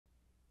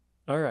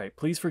Alright,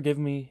 please forgive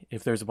me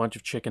if there's a bunch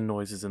of chicken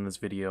noises in this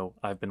video.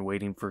 I've been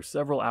waiting for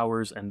several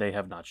hours and they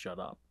have not shut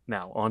up.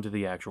 Now, on to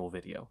the actual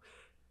video.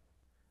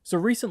 So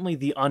recently,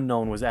 the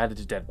Unknown was added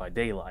to Dead by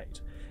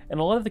Daylight, and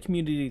a lot of the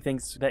community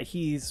thinks that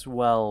he's,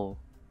 well,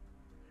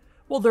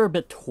 they're a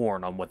bit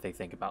torn on what they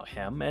think about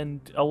him,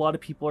 and a lot of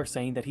people are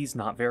saying that he's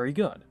not very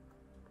good.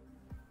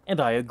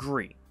 And I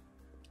agree.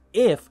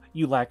 If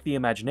you lack the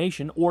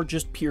imagination or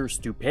just pure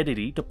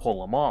stupidity to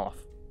pull him off.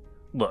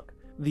 Look,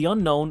 the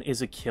Unknown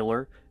is a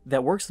killer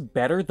that works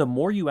better the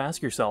more you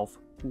ask yourself,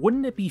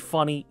 wouldn't it be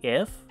funny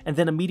if? And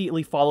then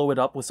immediately follow it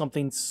up with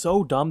something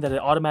so dumb that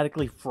it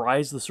automatically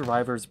fries the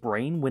survivor's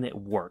brain when it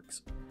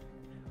works.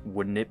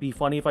 Wouldn't it be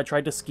funny if I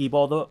tried to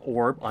skee-ball the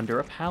orb under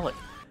a pallet?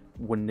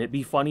 Wouldn't it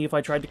be funny if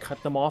I tried to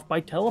cut them off by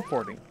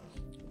teleporting?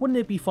 Wouldn't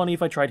it be funny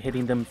if I tried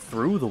hitting them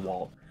through the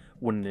wall?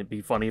 Wouldn't it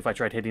be funny if I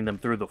tried hitting them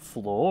through the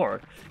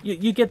floor?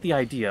 You get the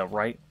idea,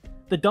 right?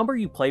 The dumber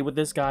you play with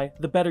this guy,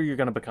 the better you're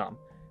gonna become.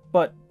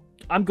 But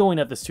I'm going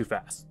at this too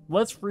fast.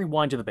 Let's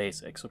rewind to the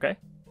basics, okay?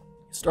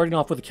 Starting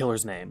off with the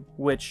killer's name,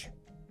 which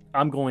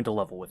I'm going to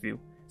level with you.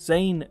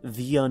 Saying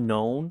the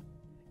Unknown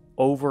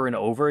over and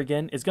over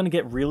again is going to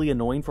get really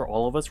annoying for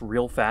all of us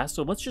real fast,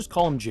 so let's just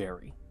call him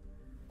Jerry.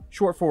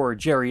 Short for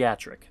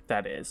geriatric,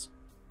 that is.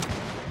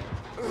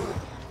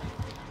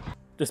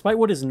 Despite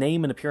what his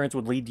name and appearance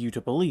would lead you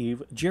to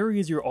believe, Jerry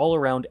is your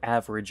all-around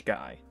average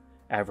guy.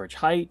 Average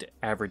height,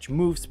 average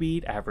move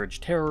speed, average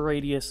terror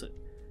radius,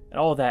 and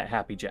all that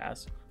happy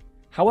jazz.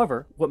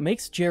 However, what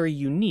makes Jerry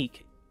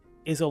unique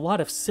is a lot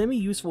of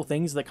semi-useful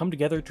things that come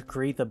together to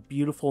create the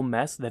beautiful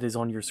mess that is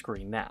on your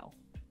screen now.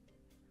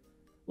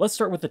 Let's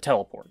start with the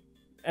teleport,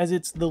 as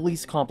it's the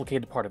least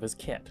complicated part of his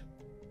kit.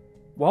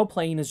 While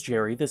playing as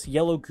Jerry, this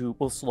yellow goop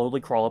will slowly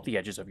crawl up the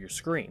edges of your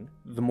screen.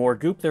 The more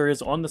goop there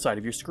is on the side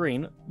of your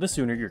screen, the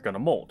sooner you're gonna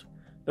molt.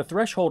 The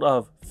threshold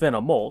of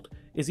finna molt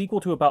is equal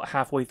to about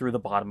halfway through the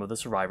bottom of the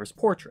survivor's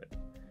portrait.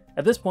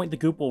 At this point, the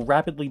goop will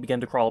rapidly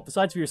begin to crawl up the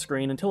sides of your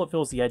screen until it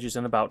fills the edges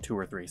in about 2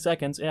 or 3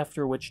 seconds,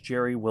 after which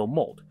Jerry will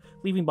molt,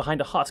 leaving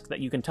behind a husk that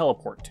you can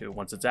teleport to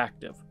once it's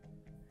active.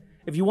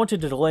 If you wanted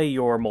to delay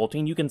your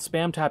molting, you can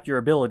spam tap your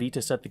ability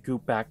to set the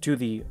goop back to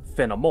the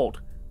finna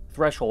molt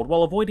threshold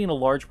while avoiding a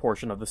large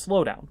portion of the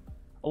slowdown.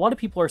 A lot of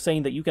people are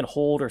saying that you can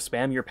hold or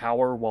spam your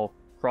power while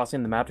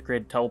crossing the map to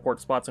create teleport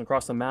spots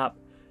across the map,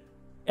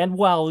 and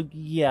while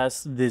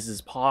yes, this is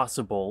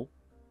possible,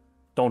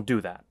 don't do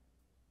that.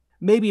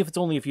 Maybe if it's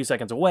only a few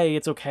seconds away,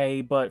 it's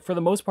okay, but for the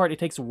most part, it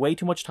takes way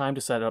too much time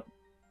to set up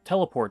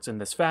teleports in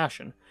this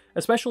fashion,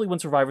 especially when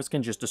survivors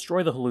can just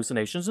destroy the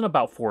hallucinations in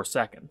about 4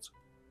 seconds.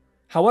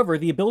 However,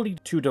 the ability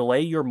to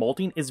delay your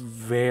molting is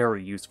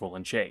very useful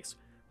in Chase.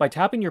 By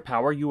tapping your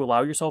power, you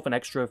allow yourself an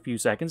extra few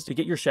seconds to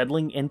get your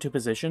Shedling into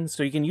position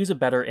so you can use it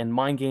better in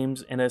mind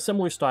games in a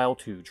similar style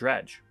to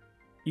Dredge.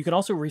 You can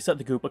also reset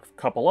the goop a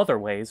couple other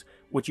ways,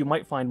 which you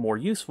might find more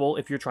useful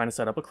if you're trying to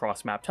set up a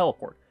cross-map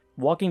teleport.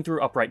 Walking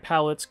through upright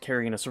pallets,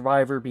 carrying a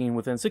survivor, being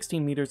within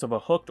 16 meters of a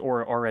hooked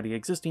or already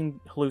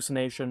existing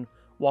hallucination,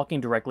 walking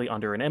directly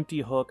under an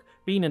empty hook,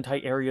 being in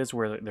tight areas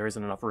where there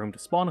isn't enough room to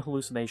spawn a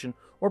hallucination,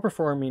 or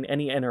performing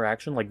any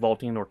interaction like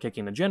vaulting or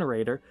kicking a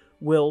generator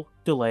will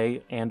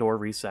delay and or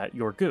reset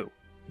your goo.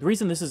 The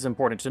reason this is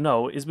important to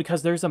know is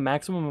because there's a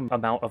maximum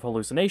amount of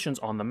hallucinations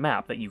on the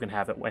map that you can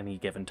have at any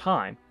given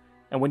time,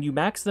 and when you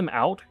max them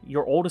out,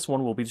 your oldest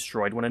one will be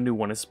destroyed when a new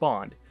one is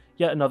spawned.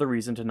 Yet another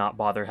reason to not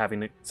bother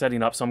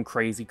setting up some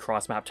crazy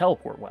cross-map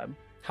teleport web.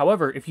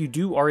 However, if you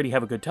do already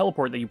have a good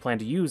teleport that you plan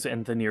to use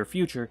in the near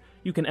future,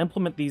 you can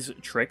implement these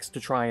tricks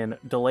to try and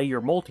delay your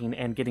molting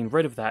and getting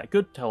rid of that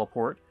good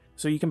teleport,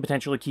 so you can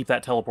potentially keep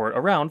that teleport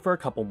around for a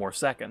couple more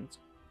seconds.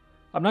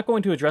 I'm not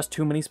going to address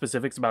too many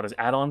specifics about his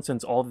add-on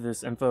since all of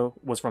this info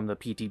was from the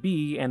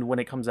PTB, and when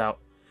it comes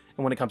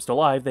to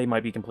live, they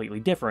might be completely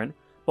different.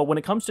 But when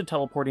it comes to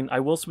teleporting, I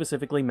will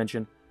specifically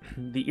mention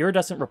the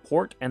iridescent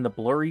report and the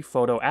blurry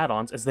photo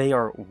add-ons, as they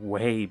are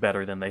way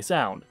better than they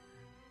sound.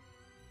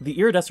 The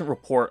iridescent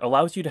report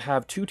allows you to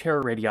have 2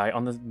 terror radii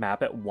on the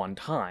map at one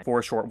time for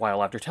a short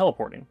while after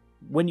teleporting.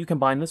 When you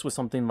combine this with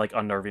something like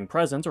unnerving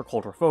presence or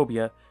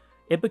claustrophobia,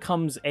 it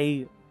becomes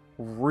a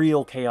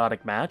real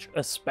chaotic match,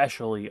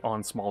 especially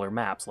on smaller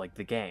maps like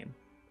the game.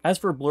 As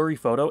for blurry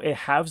photo, it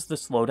halves the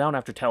slowdown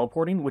after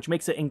teleporting, which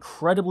makes it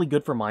incredibly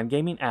good for mind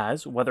gaming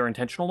as, whether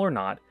intentional or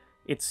not,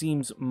 it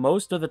seems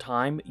most of the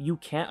time you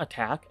can't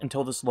attack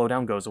until the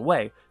slowdown goes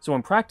away, so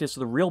in practice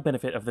the real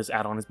benefit of this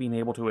add-on is being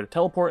able to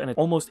teleport and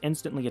almost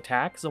instantly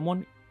attack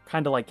someone,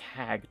 kinda like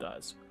Hag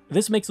does.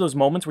 This makes those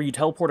moments where you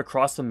teleport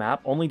across the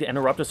map only to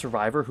interrupt a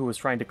survivor who is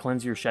trying to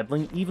cleanse your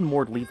Shedling even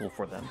more lethal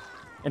for them.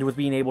 And with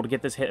being able to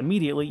get this hit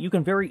immediately, you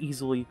can very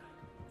easily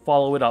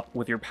follow it up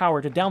with your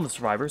power to down the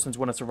survivor, since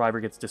when a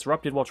survivor gets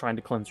disrupted while trying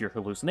to cleanse your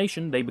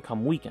hallucination, they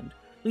become weakened,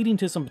 leading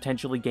to some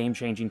potentially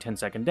game-changing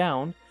 10-second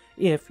down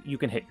if you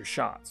can hit your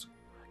shots.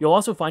 You'll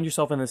also find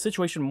yourself in this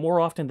situation more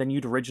often than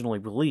you'd originally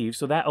believe,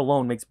 so that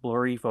alone makes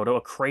blurry photo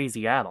a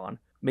crazy add-on,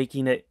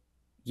 making it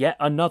yet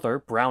another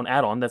brown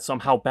add-on that's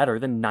somehow better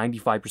than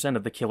 95%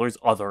 of the killer's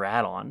other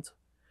add-ons.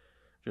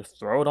 Just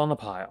throw it on the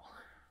pile.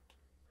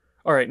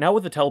 Alright, now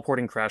with the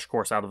teleporting crash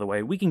course out of the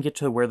way, we can get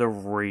to where the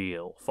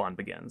real fun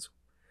begins.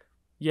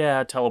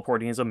 Yeah,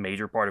 teleporting is a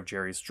major part of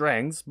Jerry's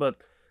strengths, but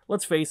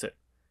let's face it,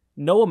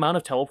 no amount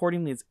of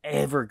teleporting is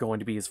ever going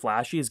to be as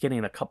flashy as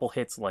getting a couple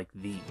hits like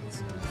these.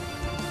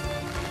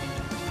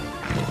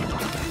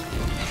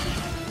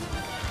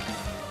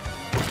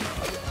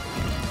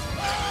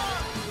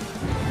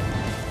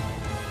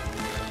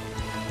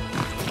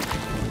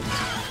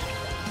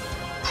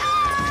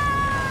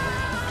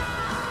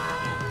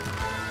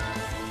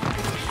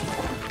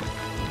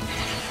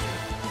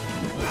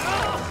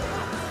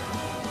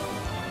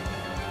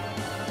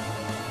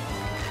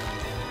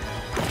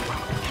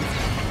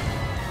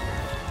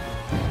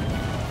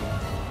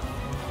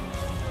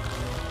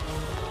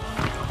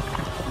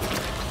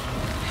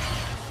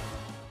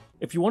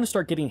 If you want to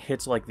start getting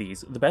hits like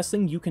these, the best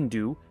thing you can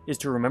do is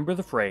to remember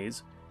the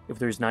phrase, if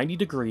there's 90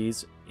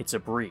 degrees, it's a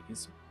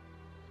breeze.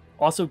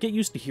 Also, get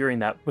used to hearing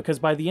that, because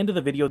by the end of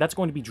the video, that's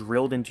going to be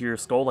drilled into your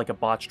skull like a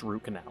botched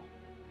root canal.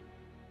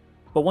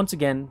 But once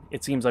again,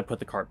 it seems I put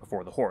the cart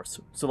before the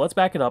horse, so let's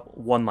back it up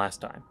one last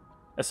time.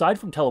 Aside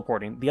from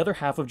teleporting, the other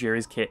half of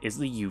Jerry's kit is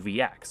the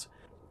UVX,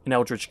 an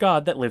eldritch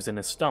god that lives in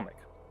his stomach.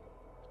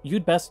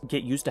 You'd best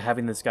get used to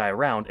having this guy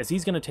around, as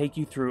he's going to take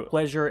you through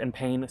pleasure and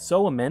pain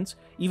so immense,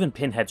 even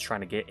Pinhead's trying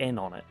to get in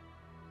on it.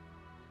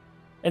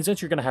 And since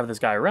you're going to have this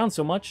guy around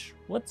so much,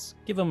 let's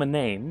give him a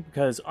name,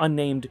 because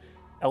unnamed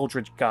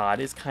Eldritch God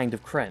is kind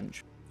of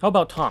cringe. How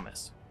about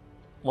Thomas?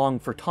 Long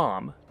for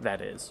Tom,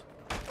 that is.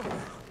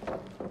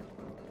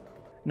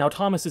 Now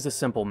Thomas is a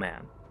simple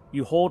man.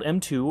 You hold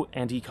M2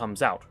 and he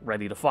comes out,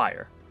 ready to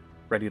fire.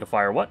 Ready to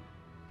fire what?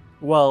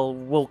 Well,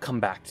 we'll come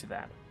back to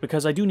that,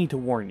 because I do need to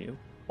warn you.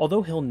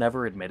 Although he'll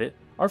never admit it,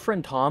 our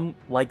friend Tom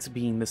likes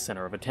being the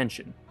center of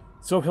attention.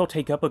 So he'll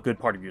take up a good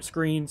part of your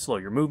screen, slow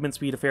your movement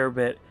speed a fair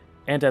bit,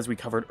 and as we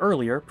covered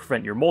earlier,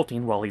 prevent your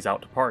molting while he's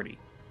out to party.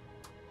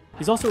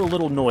 He's also a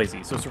little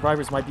noisy, so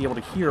survivors might be able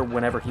to hear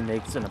whenever he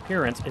makes an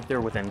appearance if they're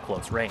within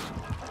close range.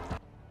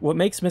 What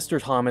makes Mr.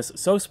 Thomas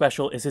so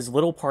special is his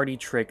little party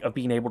trick of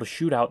being able to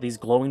shoot out these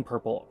glowing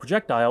purple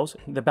projectiles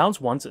that bounce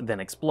once and then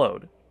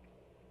explode.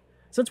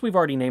 Since we've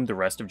already named the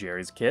rest of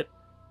Jerry's kit,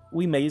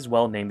 we may as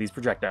well name these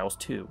projectiles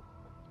too.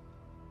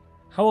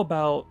 How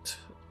about,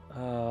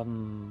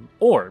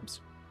 orbs?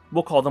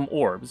 We'll call them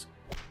orbs.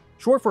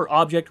 Short for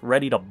object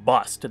ready to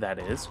bust, that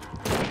is.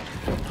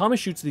 Thomas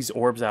shoots these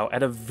orbs out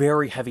at a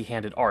very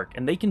heavy-handed arc,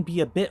 and they can be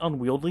a bit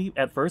unwieldy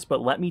at first,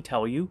 but let me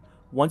tell you,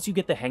 once you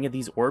get the hang of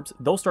these orbs,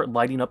 they'll start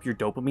lighting up your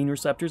dopamine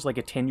receptors like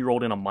a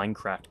 10-year-old in a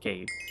Minecraft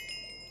cave.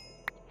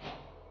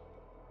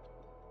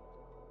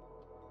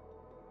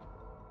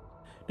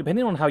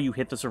 Depending on how you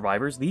hit the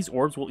survivors, these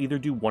orbs will either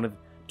do one of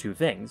two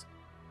things.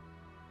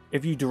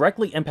 If you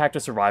directly impact a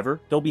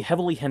survivor, they'll be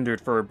heavily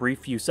hindered for a brief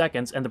few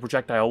seconds and the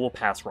projectile will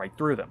pass right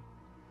through them.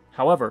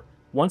 However,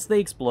 once they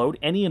explode,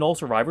 any and all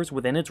survivors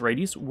within its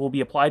radius will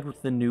be applied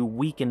with the new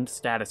weakened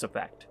status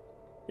effect.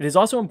 It is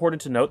also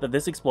important to note that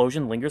this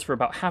explosion lingers for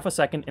about half a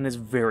second and is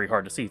very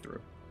hard to see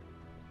through.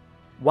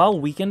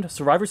 While weakened,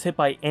 survivors hit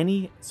by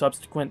any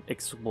subsequent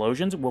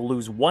explosions will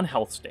lose 1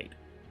 health state.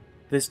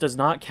 This does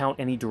not count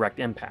any direct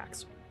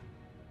impacts.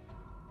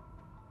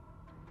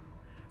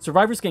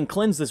 Survivors can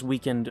cleanse this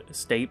weakened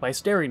state by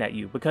staring at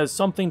you, because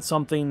something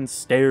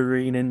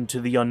staring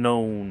into the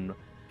unknown.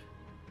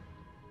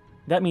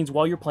 That means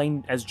while you're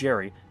playing as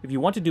Jerry, if you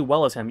want to do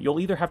well as him,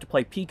 you'll either have to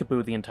play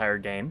peekaboo the entire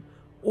game,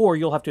 or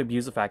you'll have to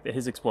abuse the fact that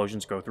his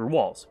explosions go through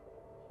walls,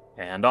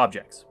 and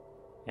objects,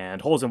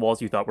 and holes in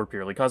walls you thought were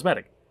purely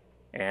cosmetic,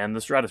 and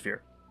the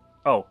stratosphere.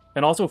 Oh,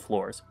 and also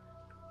floors.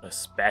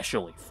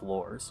 Especially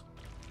floors.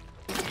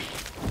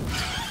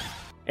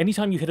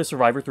 Anytime you hit a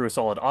survivor through a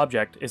solid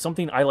object is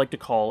something I like to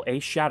call a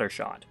shatter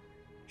shot.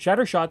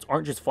 Shatter shots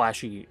aren't just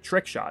flashy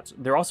trick shots,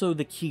 they're also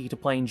the key to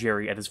playing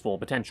Jerry at his full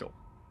potential.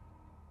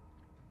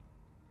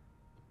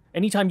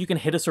 Anytime you can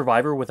hit a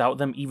survivor without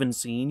them even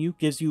seeing you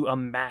gives you a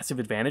massive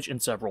advantage in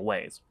several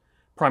ways.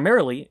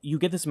 Primarily, you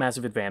get this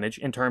massive advantage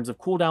in terms of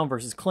cooldown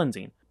versus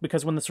cleansing,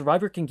 because when the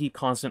survivor can keep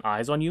constant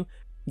eyes on you,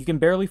 you can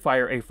barely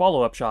fire a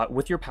follow-up shot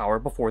with your power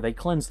before they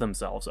cleanse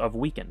themselves of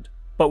weakened.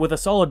 But with a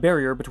solid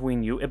barrier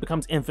between you, it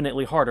becomes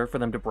infinitely harder for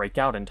them to break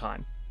out in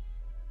time.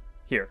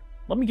 Here,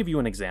 let me give you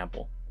an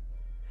example.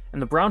 In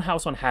the brown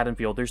house on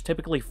Haddonfield, there's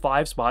typically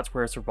 5 spots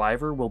where a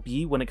survivor will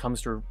be when it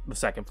comes to the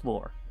second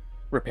floor.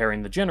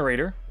 Repairing the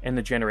generator, in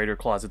the generator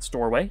closet's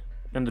doorway,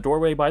 in the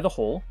doorway by the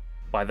hole,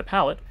 by the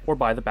pallet, or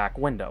by the back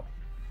window.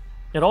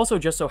 It also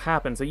just so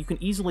happens that you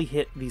can easily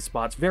hit these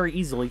spots very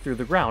easily through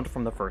the ground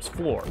from the first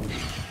floor.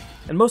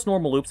 In most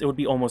normal loops, it would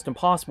be almost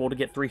impossible to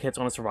get 3 hits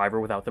on a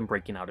survivor without them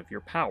breaking out of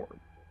your power.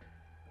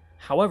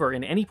 However,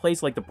 in any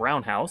place like the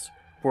brown house,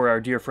 for our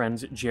dear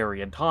friends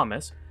Jerry and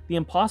Thomas, the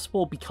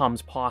impossible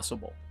becomes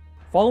possible.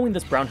 Following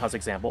this brown house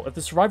example, if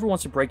the survivor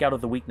wants to break out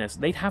of the weakness,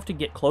 they'd have to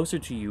get closer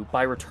to you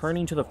by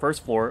returning to the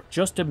first floor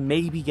just to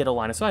maybe get a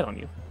line of sight on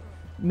you.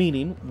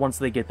 Meaning, once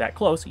they get that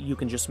close, you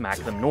can just smack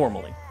them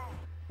normally.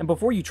 And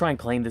before you try and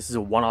claim this is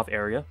a one-off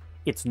area,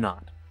 it's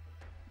not.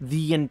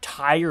 The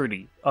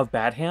entirety of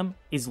Badham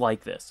is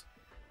like this.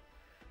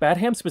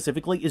 Badham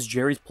specifically is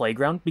Jerry's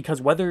playground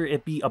because whether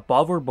it be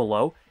above or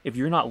below, if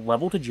you're not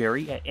level to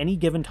Jerry at any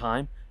given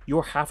time,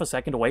 you're half a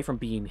second away from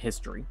being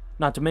history.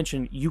 Not to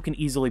mention, you can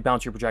easily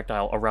bounce your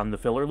projectile around the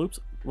filler loops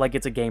like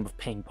it's a game of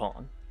ping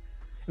pong.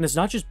 And it's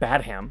not just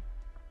Badham.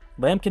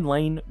 Lambkin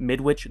Lane,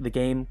 Midwich, the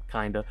game,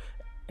 kinda,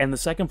 and the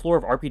second floor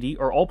of RPD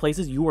are all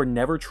places you are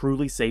never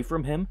truly safe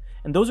from him,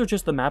 and those are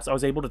just the maps I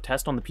was able to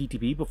test on the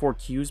PTP before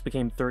queues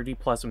became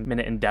 30+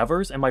 minute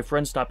endeavors and my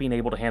friends stopped being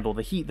able to handle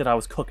the heat that I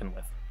was cooking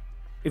with.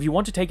 If you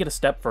want to take it a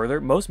step further,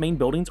 most main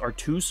buildings are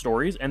 2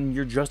 stories and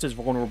you're just as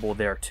vulnerable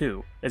there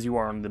too, as you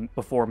are on the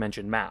before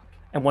mentioned map.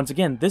 And once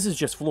again, this is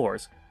just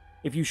floors.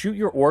 If you shoot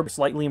your orb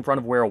slightly in front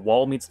of where a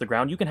wall meets the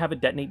ground, you can have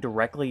it detonate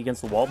directly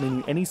against the wall,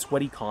 meaning any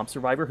sweaty comp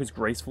survivor who's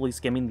gracefully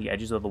skimming the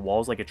edges of the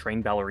walls like a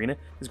trained ballerina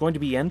is going to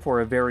be in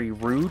for a very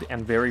rude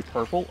and very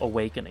purple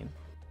awakening.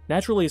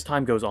 Naturally, as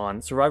time goes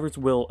on, survivors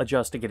will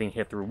adjust to getting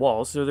hit through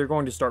walls, so they're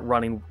going to start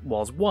running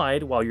walls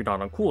wide while you're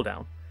not on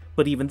cooldown.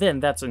 But even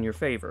then, that's in your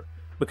favor,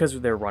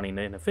 because they're running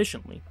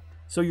inefficiently,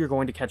 so you're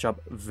going to catch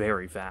up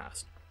very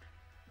fast.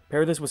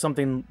 Pair this with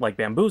something like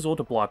Bamboozle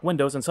to block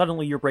windows, and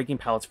suddenly you're breaking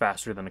pallets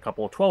faster than a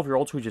couple of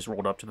 12-year-olds who just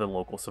rolled up to the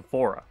local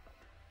Sephora.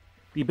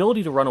 The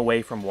ability to run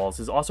away from walls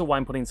is also why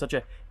I'm putting such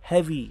a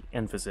heavy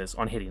emphasis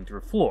on hitting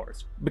through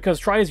floors, because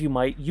try as you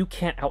might, you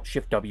can't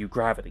outshift W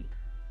gravity.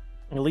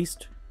 At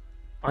least,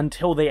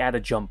 until they add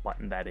a jump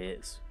button, that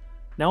is.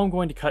 Now I'm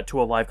going to cut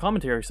to a live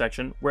commentary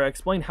section where I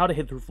explain how to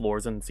hit through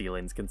floors and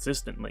ceilings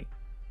consistently.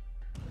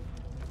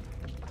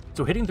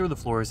 So hitting through the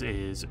floors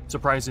is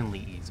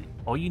surprisingly easy.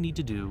 All you need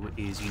to do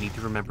is you need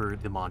to remember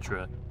the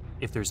mantra,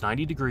 if there's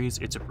 90 degrees,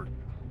 it's approved.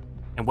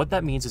 And what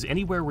that means is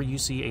anywhere where you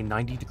see a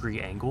 90-degree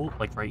angle,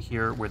 like right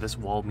here where this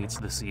wall meets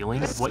the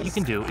ceiling, what you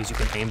can do is you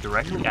can aim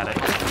directly at it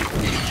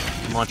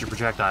and launch your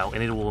projectile,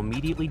 and it will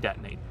immediately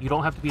detonate. You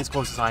don't have to be as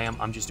close as I am,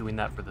 I'm just doing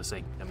that for the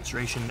sake of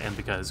demonstration, and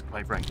because,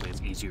 quite frankly,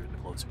 it's easier the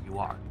closer you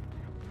are.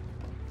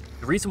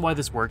 The reason why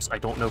this works, I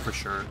don't know for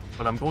sure,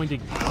 but I'm going to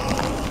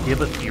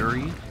give a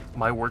theory,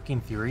 my working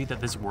theory,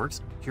 that this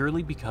works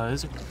purely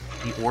because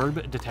the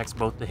orb detects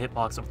both the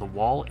hitbox of the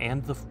wall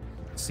and the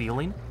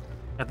ceiling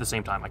at the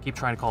same time. I keep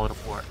trying to call it a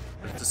floor,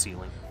 but it's a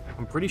ceiling.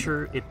 I'm pretty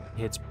sure it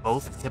hits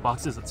both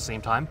hitboxes at the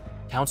same time,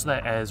 counts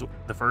that as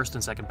the first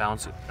and second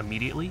bounce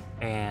immediately,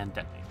 and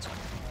detonates.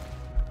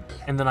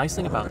 And the nice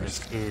thing about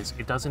this is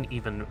it doesn't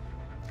even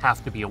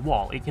have to be a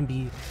wall. It can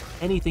be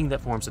anything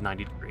that forms a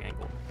 90-degree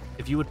angle.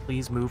 If you would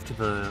please move to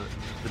the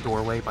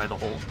doorway by the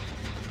hole.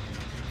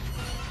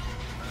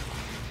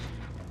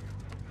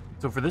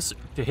 So for this,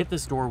 to hit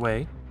this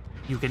doorway,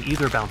 you can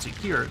either bounce it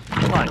here,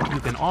 but you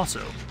can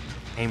also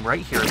aim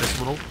right here,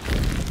 you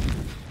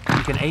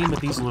can aim at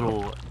these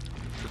little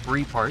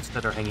debris parts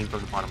that are hanging from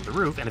the bottom of the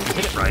roof, and if you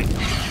hit it right,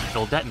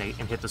 it'll detonate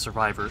and hit the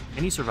survivor,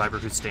 any survivor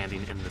who's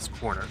standing in this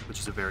corner, which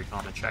is a very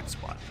common check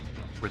spot,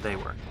 where they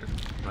were. Here,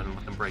 go ahead and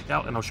let them break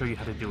out, and I'll show you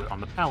how to do it on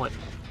the pallet,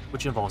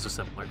 which involves a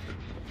similar thing.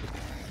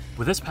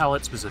 With this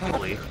pallet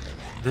specifically,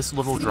 this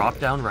little drop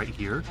down right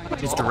here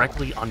is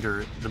directly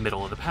under the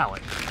middle of the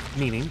pallet,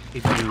 meaning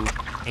if you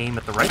aim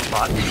at the right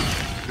spot,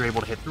 you're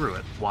able to hit through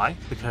it. Why?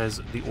 Because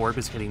the orb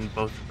is hitting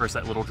both first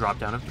that little drop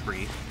down of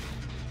debris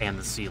and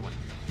the ceiling.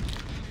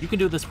 You can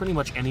do this pretty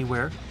much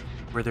anywhere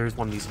where there's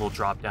one of these little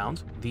drop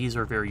downs. These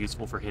are very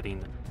useful for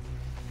hitting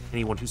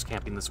anyone who's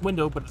camping this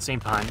window, but at the same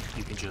time,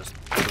 you can just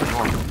do it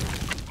normal.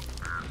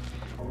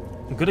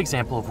 A good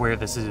example of where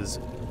this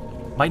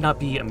might not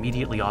be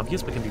immediately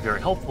obvious, but can be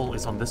very helpful,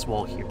 is on this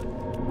wall here.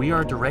 We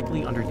are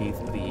directly underneath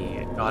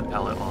the God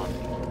pallet on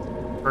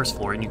the first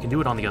floor, and you can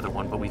do it on the other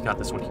one, but we've got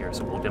this one here,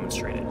 so we'll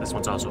demonstrate it. This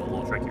one's also a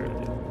little trickier to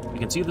do. You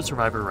can see the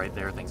survivor right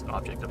there, thanks to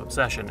Object of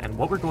Obsession, and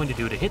what we're going to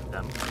do to hit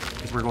them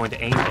is we're going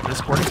to aim at this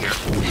corner here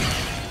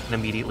and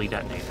immediately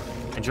detonate.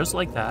 And just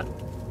like that,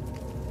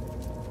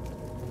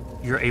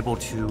 you're able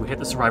to hit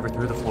the survivor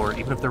through the floor,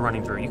 even if they're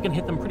running through. You can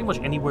hit them pretty much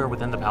anywhere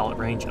within the pallet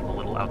range and a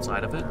little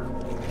outside of it.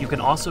 You can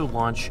also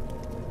launch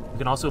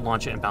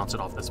it and bounce it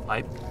off this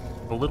pipe,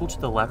 a little to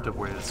the left of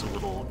where this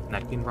little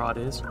connecting rod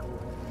is,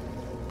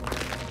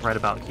 right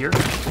about here,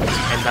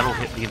 and that'll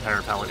hit the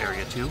entire pallet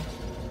area too.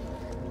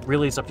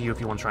 Really, it's up to you if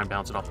you want to try and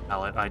bounce it off the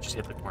pallet. I just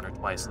hit the corner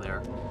twice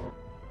there.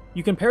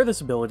 You can pair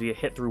this ability to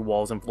hit through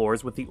walls and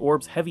floors with the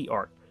orb's heavy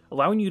art,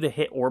 allowing you to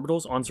hit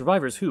orbitals on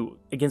survivors who,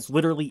 against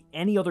literally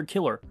any other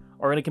killer,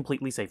 are in a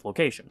completely safe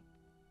location.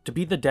 To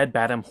beat the dead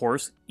Badham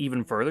horse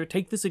even further,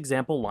 take this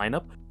example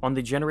lineup on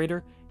the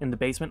generator in the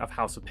basement of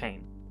House of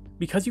Pain.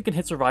 Because you can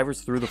hit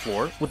survivors through the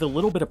floor, with a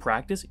little bit of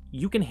practice,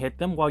 you can hit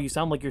them while you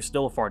sound like you're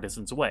still a far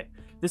distance away.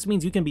 This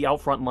means you can be out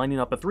front lining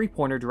up a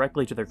 3-pointer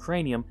directly to their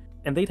cranium,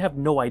 and they'd have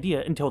no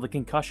idea until the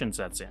concussion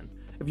sets in.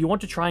 If you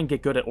want to try and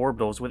get good at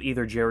orbitals with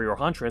either Jerry or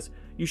Huntress,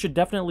 you should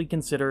definitely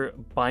consider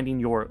binding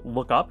your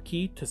look up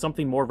key to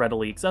something more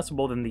readily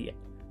accessible than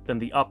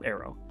the up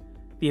arrow.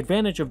 The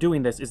advantage of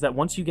doing this is that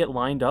once you get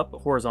lined up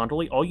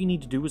horizontally, all you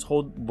need to do is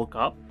hold look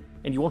up,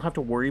 and you won't have to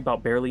worry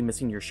about barely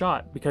missing your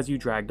shot because you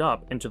dragged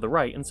up and to the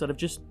right instead of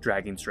just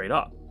dragging straight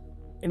up.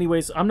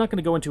 Anyways, I'm not going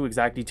to go into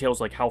exact details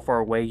like how far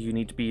away you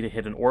need to be to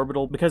hit an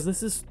orbital, because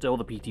this is still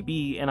the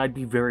PTB, and I'd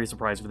be very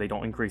surprised if they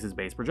don't increase his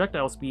base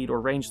projectile speed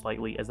or range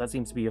slightly, as that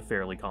seems to be a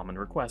fairly common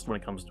request when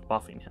it comes to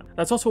buffing him.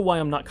 That's also why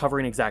I'm not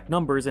covering exact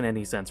numbers in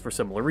any sense for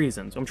similar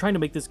reasons. I'm trying to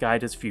make this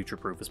guide as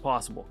future-proof as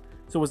possible.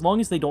 So as long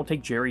as they don't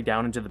take Jerry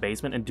down into the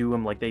basement and do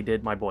him like they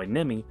did my boy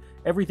Nimmy,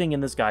 everything in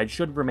this guide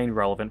should remain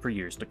relevant for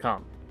years to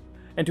come.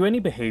 And to any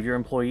behavior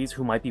employees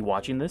who might be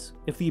watching this,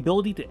 if the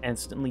ability to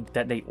instantly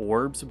detonate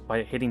orbs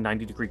by hitting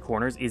 90-degree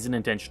corners isn't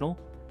intentional,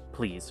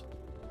 please,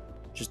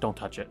 just don't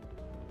touch it.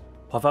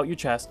 Puff out your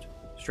chest,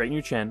 straighten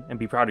your chin, and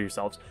be proud of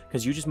yourselves,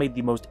 because you just made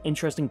the most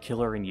interesting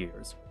killer in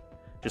years.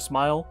 Just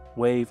smile,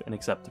 wave, and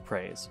accept the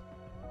praise.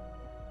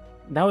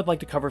 Now I'd like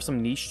to cover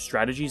some niche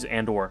strategies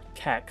and/or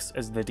techs,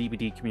 as the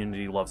DBD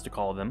community loves to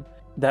call them,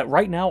 that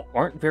right now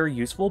aren't very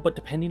useful, but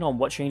depending on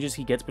what changes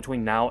he gets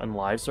between now and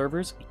live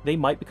servers, they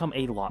might become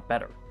a lot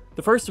better.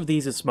 The first of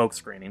these is smoke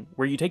screening,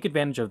 where you take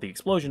advantage of the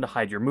explosion to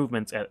hide your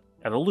movements at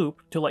a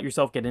loop to let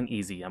yourself get an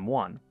easy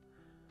M1.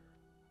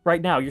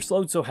 Right now, you're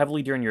slowed so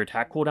heavily during your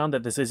attack cooldown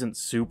that this isn't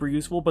super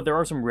useful, but there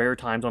are some rare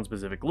times on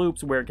specific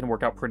loops where it can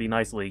work out pretty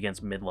nicely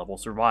against mid-level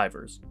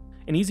survivors.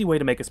 An easy way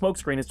to make a smoke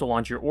screen is to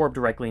launch your orb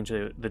directly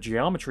into the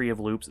geometry of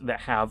loops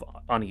that have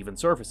uneven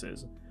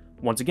surfaces.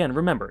 Once again,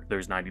 remember,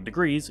 there's 90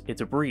 degrees,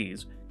 it's a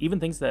breeze, even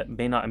things that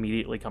may not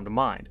immediately come to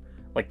mind,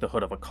 like the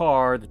hood of a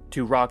car, the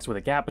two rocks with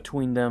a gap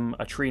between them,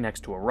 a tree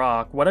next to a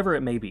rock, whatever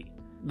it may be.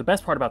 The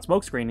best part about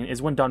smoke screening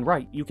is when done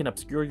right, you can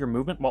obscure your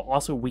movement while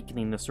also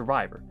weakening the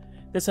survivor.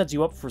 This sets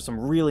you up for some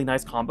really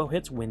nice combo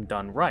hits when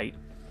done right.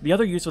 The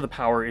other use of the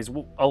power is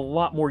a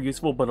lot more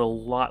useful but a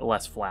lot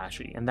less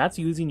flashy, and that's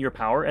using your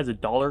power as a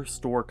dollar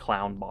store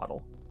clown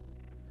bottle.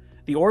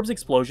 The orb's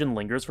explosion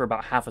lingers for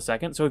about half a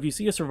second, so if you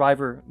see a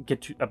survivor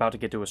about to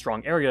get to a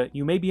strong area,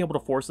 you may be able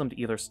to force them to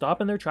either stop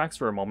in their tracks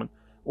for a moment,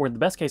 or in the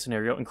best case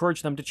scenario,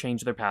 encourage them to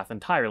change their path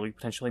entirely,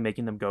 potentially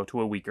making them go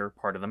to a weaker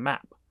part of the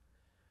map.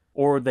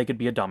 Or they could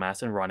be a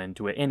dumbass and run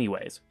into it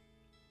anyways.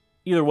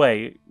 Either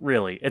way,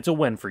 really, it's a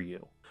win for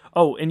you.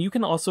 Oh, and you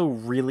can also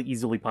really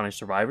easily punish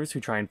survivors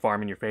who try and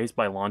farm in your face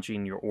by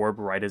launching your orb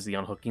right as the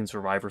unhooking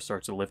survivor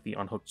starts to lift the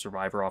unhooked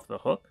survivor off the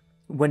hook.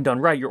 When done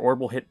right, your orb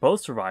will hit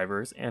both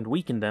survivors and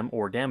weaken them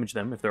or damage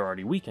them if they're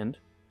already weakened.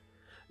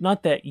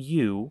 Not that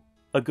you,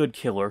 a good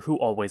killer who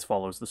always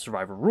follows the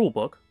survivor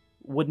rulebook,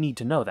 would need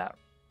to know that,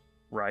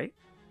 right?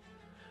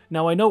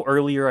 Now, I know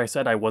earlier I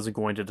said I wasn't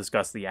going to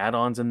discuss the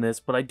add-ons in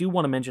this, but I do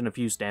want to mention a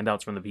few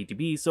standouts from the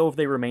PTB, so if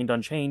they remained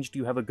unchanged,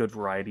 you have a good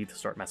variety to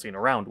start messing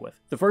around with.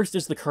 The first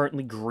is the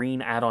currently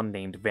green add-on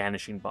named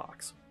Vanishing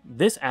Box.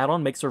 This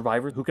add-on makes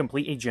survivors who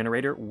complete a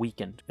generator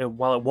weakened.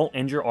 While it won't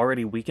injure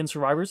already weakened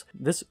survivors,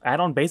 this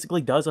add-on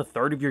basically does a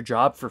third of your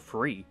job for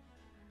free.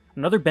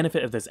 Another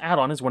benefit of this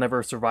add-on is whenever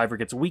a survivor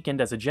gets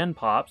weakened as a gen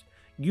pops,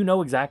 you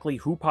know exactly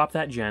who popped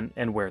that gen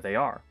and where they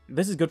are.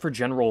 This is good for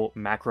general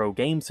macro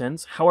game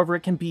sense, however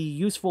it can be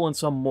useful in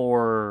some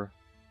more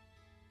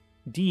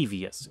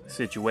devious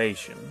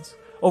situations.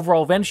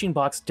 Overall, Vanishing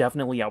Box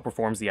definitely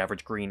outperforms the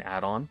average green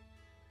add-on,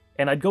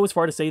 and I'd go as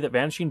far to say that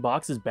Vanishing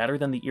Box is better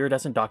than the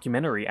Iridescent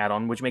Documentary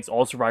add-on, which makes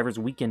all survivors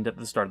weakened at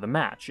the start of the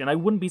match, and I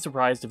wouldn't be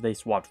surprised if they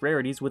swapped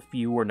rarities with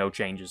few or no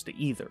changes to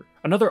either.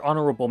 Another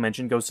honorable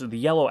mention goes to the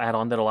yellow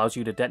add-on that allows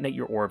you to detonate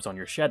your orbs on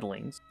your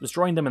Shedlings,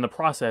 destroying them in the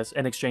process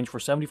in exchange for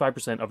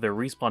 75% of their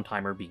respawn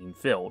timer being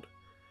filled.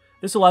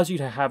 This allows you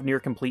to have near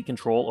complete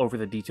control over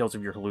the details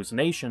of your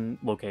hallucination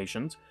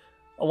locations,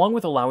 along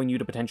with allowing you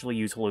to potentially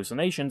use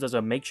hallucinations as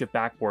a makeshift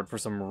backboard for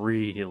some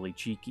really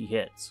cheeky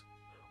hits.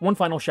 One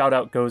final shout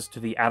out goes to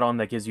the add-on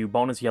that gives you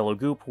bonus yellow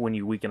goop when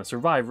you weaken a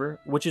survivor,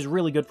 which is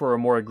really good for a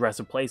more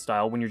aggressive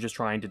playstyle when you're just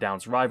trying to down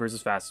survivors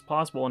as fast as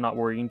possible and not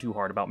worrying too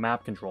hard about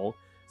map control,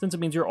 since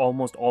it means you're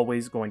almost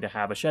always going to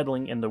have a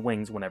Shedling in the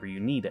wings whenever you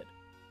need it.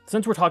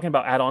 Since we're talking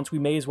about add-ons, we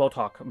may as well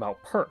talk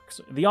about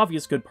perks. The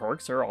obvious good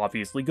perks are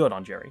obviously good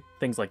on Jerry.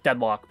 Things like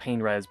Deadlock,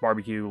 Pain Res,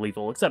 Barbecue,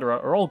 Lethal, etc.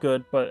 are all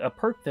good, but a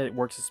perk that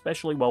works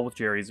especially well with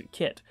Jerry's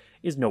kit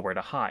is Nowhere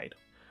to Hide.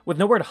 With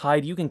Nowhere to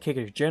Hide, you can kick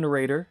a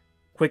generator,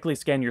 quickly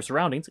scan your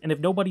surroundings, and if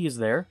nobody is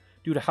there,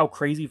 due to how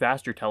crazy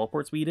fast your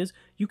teleport speed is,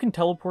 you can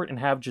teleport and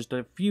have just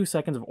a few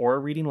seconds of aura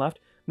reading left,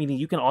 meaning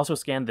you can also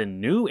scan the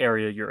new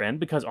area you're in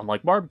because,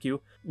 unlike Barbecue,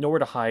 Nowhere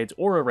to Hide's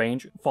aura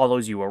range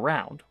follows you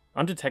around.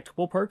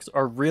 Undetectable perks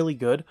are really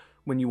good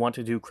when you want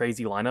to do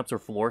crazy lineups or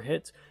floor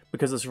hits,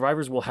 because the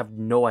survivors will have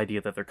no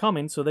idea that they're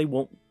coming, so they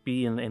won't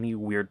be in any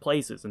weird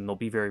places, and they'll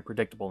be very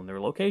predictable in their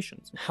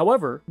locations.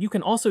 However, you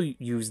can also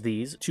use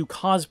these to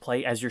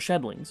cosplay as your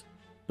Shedlings.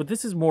 But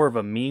this is more of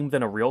a meme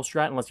than a real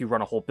strat unless you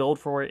run a whole build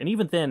for it, and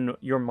even then,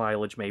 your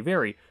mileage may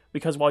vary,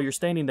 because while you're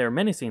standing there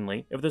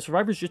menacingly, if the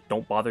survivors just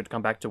don't bother to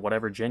come back to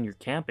whatever gen you're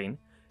camping,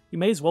 you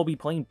may as well be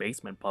playing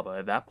Basement Bubba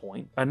at that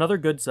point. Another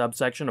good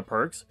subsection of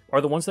perks are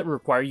the ones that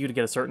require you to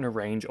get a certain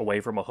range away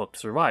from a hooked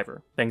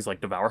survivor. Things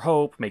like Devour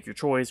Hope, Make Your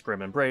Choice,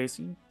 Grim Embrace,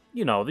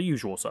 you know, the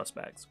usual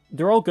suspects.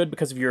 They're all good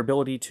because of your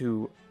ability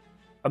to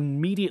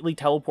immediately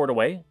teleport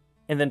away,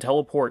 and then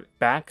teleport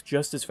back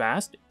just as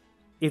fast,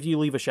 if you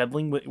leave a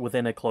shedling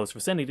within a close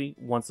vicinity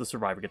once the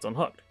survivor gets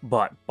unhooked.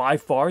 But by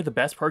far, the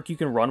best perk you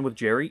can run with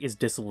Jerry is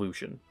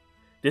Dissolution.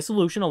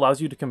 Dissolution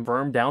allows you to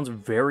confirm downs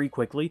very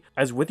quickly,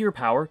 as with your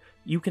power,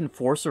 you can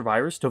force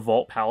survivors to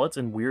vault pallets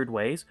in weird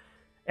ways,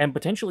 and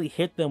potentially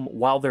hit them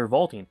while they're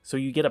vaulting, so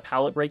you get a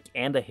pallet break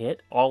and a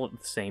hit all at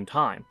the same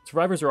time.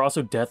 Survivors are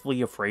also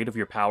deathly afraid of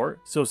your power,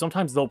 so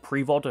sometimes they'll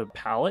pre-vault a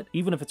pallet,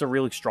 even if it's a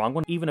really strong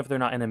one, even if they're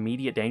not in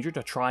immediate danger,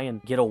 to try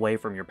and get away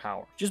from your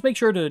power. Just make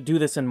sure to do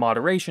this in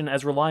moderation,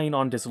 as relying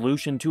on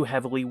Dissolution too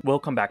heavily will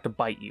come back to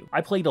bite you.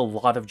 I played a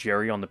lot of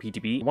Jerry on the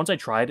PTB. Once I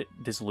tried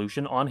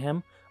Dissolution on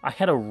him, I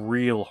had a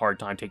real hard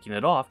time taking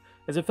it off,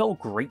 as it felt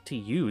great to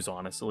use,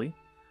 honestly.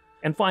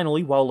 And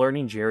finally, while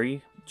learning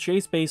Jerry,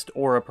 chase-based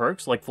aura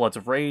perks like Floods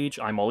of Rage,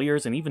 I'm All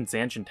Ears, and even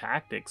Zancian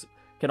Tactics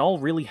can all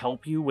really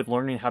help you with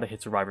learning how to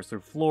hit survivors through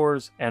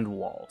floors and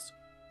walls.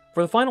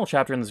 For the final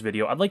chapter in this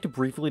video, I'd like to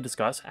briefly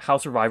discuss how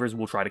survivors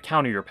will try to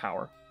counter your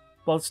power.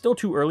 While it's still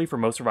too early for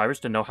most survivors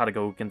to know how to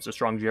go against a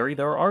strong Jerry,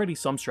 there are already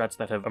some strats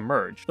that have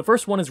emerged. The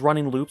first one is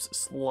running loops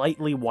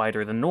slightly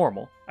wider than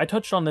normal. I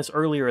touched on this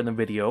earlier in the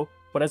video,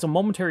 but as a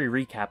momentary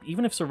recap,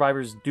 even if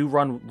survivors do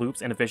run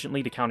loops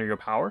inefficiently to counter your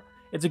power,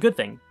 it's a good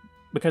thing,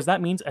 because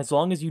that means as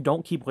long as you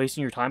don't keep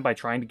wasting your time by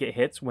trying to get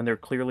hits when they're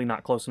clearly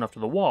not close enough to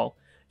the wall,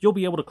 you'll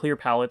be able to clear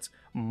pallets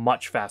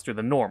much faster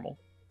than normal.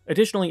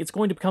 Additionally, it's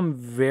going to become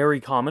very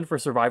common for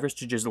survivors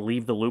to just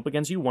leave the loop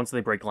against you once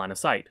they break line of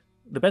sight.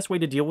 The best way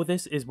to deal with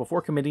this is,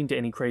 before committing to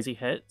any crazy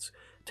hits,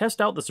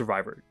 test out the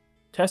survivor.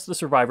 Test the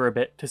survivor a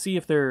bit to see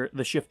if they're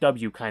the Shift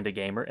W kind of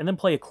gamer, and then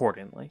play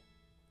accordingly.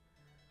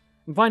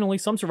 And finally,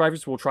 some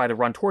survivors will try to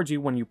run towards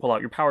you when you pull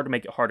out your power to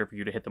make it harder for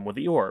you to hit them with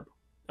the orb.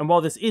 And while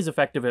this is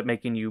effective at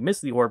making you miss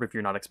the orb if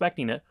you're not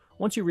expecting it,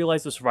 once you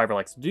realize the survivor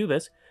likes to do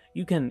this,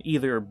 you can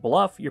either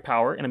bluff your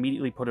power and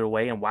immediately put it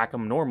away and whack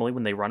them normally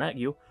when they run at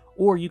you,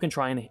 or you can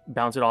try and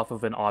bounce it off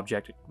of an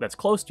object that's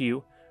close to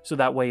you, so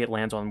that way it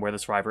lands on where the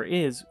survivor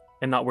is,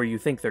 and not where you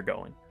think they're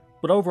going.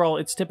 But overall,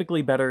 it's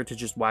typically better to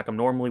just whack them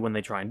normally when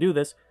they try and do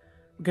this,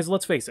 because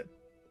let's face it,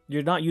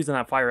 you're not using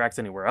that fire axe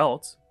anywhere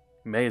else.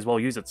 You may as well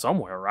use it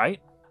somewhere,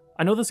 right?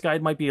 I know this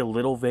guide might be a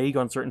little vague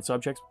on certain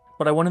subjects,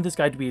 but I wanted this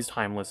guide to be as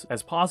timeless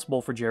as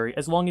possible for Jerry,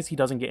 as long as he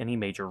doesn't get any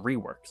major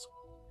reworks.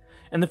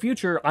 In the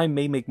future, I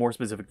may make more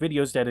specific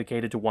videos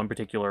dedicated to one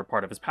particular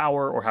part of his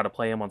power, or how to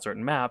play him on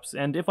certain maps,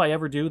 and if I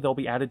ever do, they'll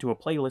be added to a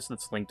playlist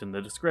that's linked in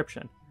the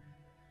description.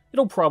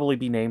 It'll probably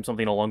be named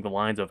something along the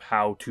lines of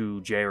How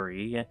to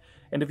Jerry,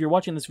 and if you're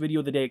watching this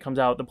video the day it comes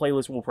out, the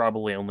playlist will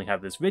probably only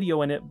have this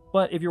video in it,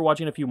 but if you're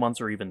watching a few months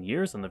or even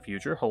years in the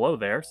future, hello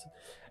there.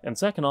 And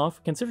second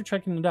off, consider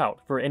checking it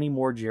out for any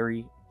more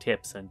Jerry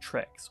tips and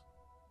tricks.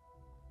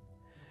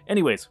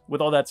 Anyways,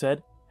 with all that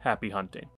said, happy hunting.